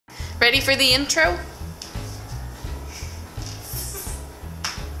Ready for the intro?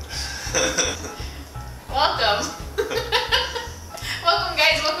 Welcome. Welcome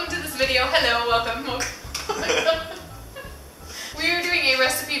guys, welcome to this video. Hello, welcome. We are doing a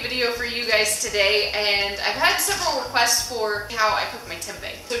recipe video for you guys today, and I've had several requests for how I cook my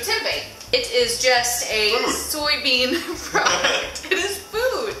tempeh. So tempeh, it is just a soybean product. It is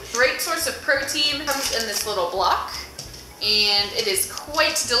food. Great source of protein, comes in this little block, and it is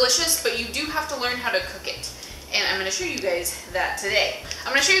quite delicious, but you do have to learn how to cook it. And I'm going to show you guys that today. I'm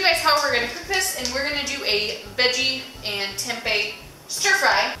going to show you guys how we're going to cook this, and we're going to do a veggie and tempeh stir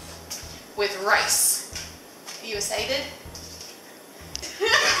fry with rice. Are you excited? You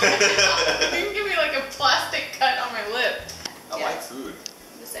can give me like a plastic cut on my lip. I like food.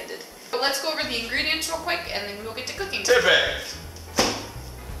 I'm excited. But let's go over the ingredients real quick, and then we'll get to cooking. Tempeh.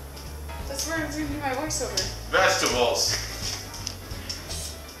 That's where I'm doing my voiceover. Vegetables.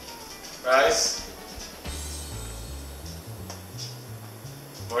 Rice.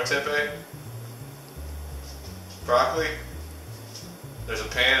 More tempeh. Broccoli. There's a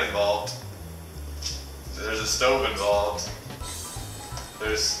pan involved. There's a stove involved.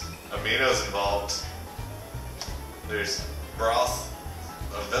 There's aminos involved. There's broth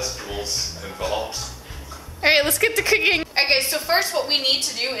of vegetables involved. Alright, let's get to cooking. Okay, so first what we need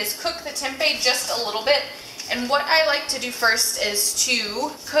to do is cook the tempeh just a little bit. And what I like to do first is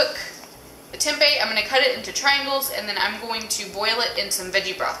to cook the tempeh. I'm going to cut it into triangles, and then I'm going to boil it in some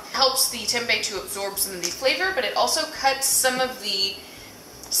veggie broth. It helps the tempeh to absorb some of the flavor, but it also cuts some of the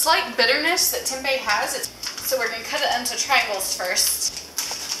slight bitterness that tempeh has. So we're going to cut it into triangles first.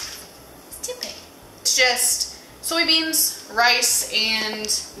 Tempeh. It's just soybeans, rice,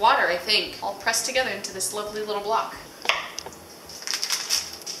 and water, I think, all pressed together into this lovely little block.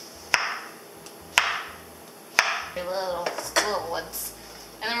 Little ones.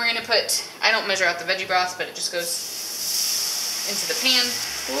 And then we're going to put, I don't measure out the veggie broth, but it just goes into the pan.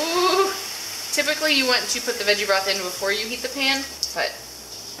 Ooh. Typically you want to put the veggie broth in before you heat the pan, but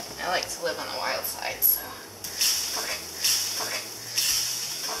I like to live on the wild side, so.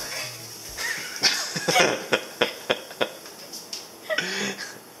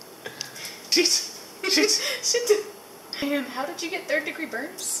 Shit. Man, how did you get third-degree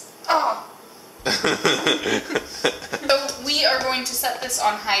burns? Oh. So we are going to set this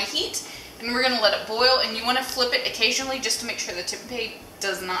on high heat, and we're going to let it boil, and you want to flip it occasionally just to make sure the tempeh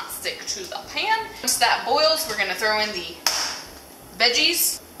does not stick to the pan. Once that boils, we're going to throw in the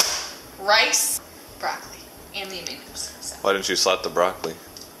veggies, rice, broccoli, and the aminos. So. Why didn't you slot the broccoli?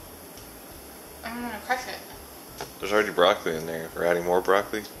 I'm going to crush it. There's already broccoli in there. We're adding more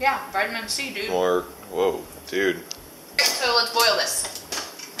broccoli? Yeah, vitamin C, dude. More, whoa, dude. So let's boil this.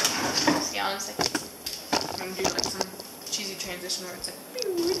 See, honestly, I'm going to do like some cheesy transition where it's like,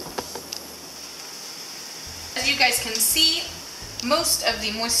 as you guys can see, most of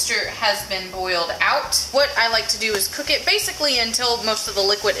the moisture has been boiled out. What I like to do is cook it basically until most of the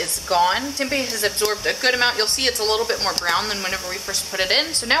liquid is gone. Tempeh has absorbed a good amount. You'll see it's a little bit more brown than whenever we first put it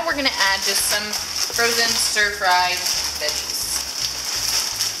in. So now we're going to add just some frozen stir-fry veggies.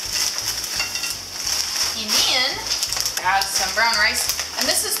 And then add some brown rice. And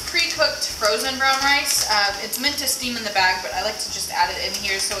this is pre-cooked frozen brown rice. It's meant to steam in the bag, but I like to just add it in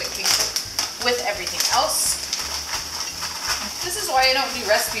here so it can cook with everything else. This is why I don't do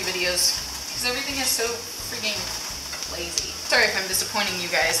recipe videos, because everything is so freaking lazy. Sorry if I'm disappointing you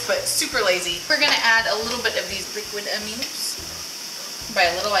guys, but super lazy. We're going to add a little bit of these liquid aminos. By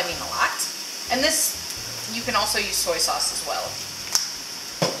a little, I mean a lot. And this, you can also use soy sauce as well.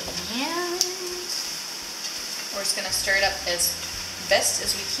 And we're just going to stir it up as best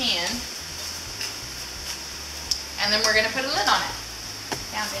as we can. And then we're going to put a lid on it.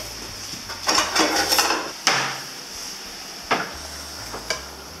 Found it.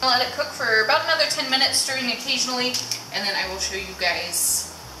 I'll let it cook for about another 10 minutes, stirring occasionally, and then I will show you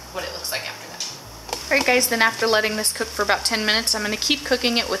guys what it looks like after that. Alright guys, then after letting this cook for about 10 minutes, I'm going to keep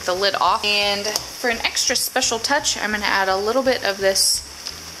cooking it with the lid off. And for an extra special touch, I'm going to add a little bit of this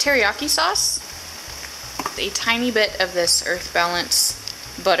teriyaki sauce, a tiny bit of this Earth Balance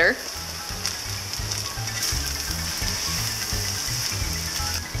butter,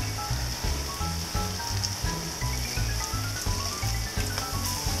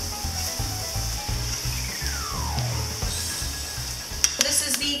 this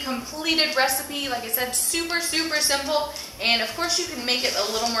is the completed recipe. Like I said, super simple, and of course you can make it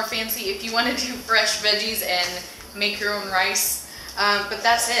a little more fancy if you want to do fresh veggies and make your own rice. But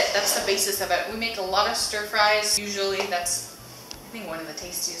that's it. That's the basis of it. We make a lot of stir fries. Usually that's, I think, one of the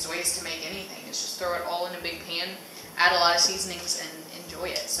tastiest ways to make anything is just throw it all in a big pan, add a lot of seasonings, and enjoy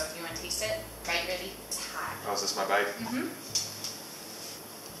it. So if you want to taste it. Bite ready. It's hot. Oh, is this my bite? Mm-hmm.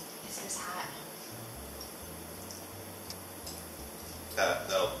 This is hot.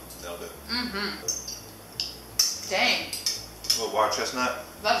 Nailed it. Mm-hmm. Dang. A little wild chestnut.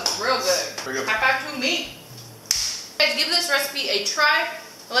 That's real good. Pretty good. High five to me. Guys, give this recipe a try.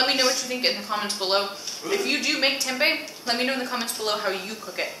 Let me know what you think in the comments below. If you do make tempeh, let me know in the comments below how you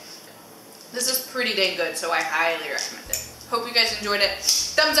cook it. This is pretty dang good, so I highly recommend it. Hope you guys enjoyed it.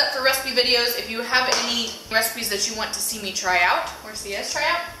 Thumbs up for recipe videos. If you have any recipes that you want to see me try out, or see us try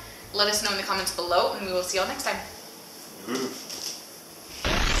out, let us know in the comments below, and we will see y'all next time.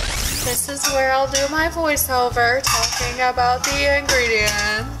 This is where I'll do my voiceover, talking about the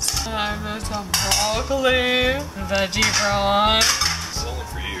ingredients. I'm gonna some broccoli, veggie prawns, It's only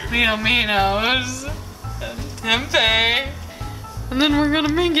for you. the aminos, and tempeh. And then we're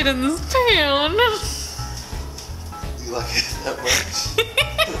gonna make it in this pan. You like it that much?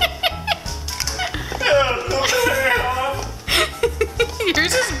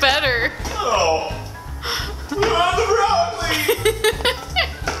 Yours is better. Oh. The broccoli.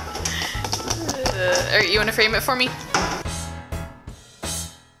 Alright, you wanna frame it for me?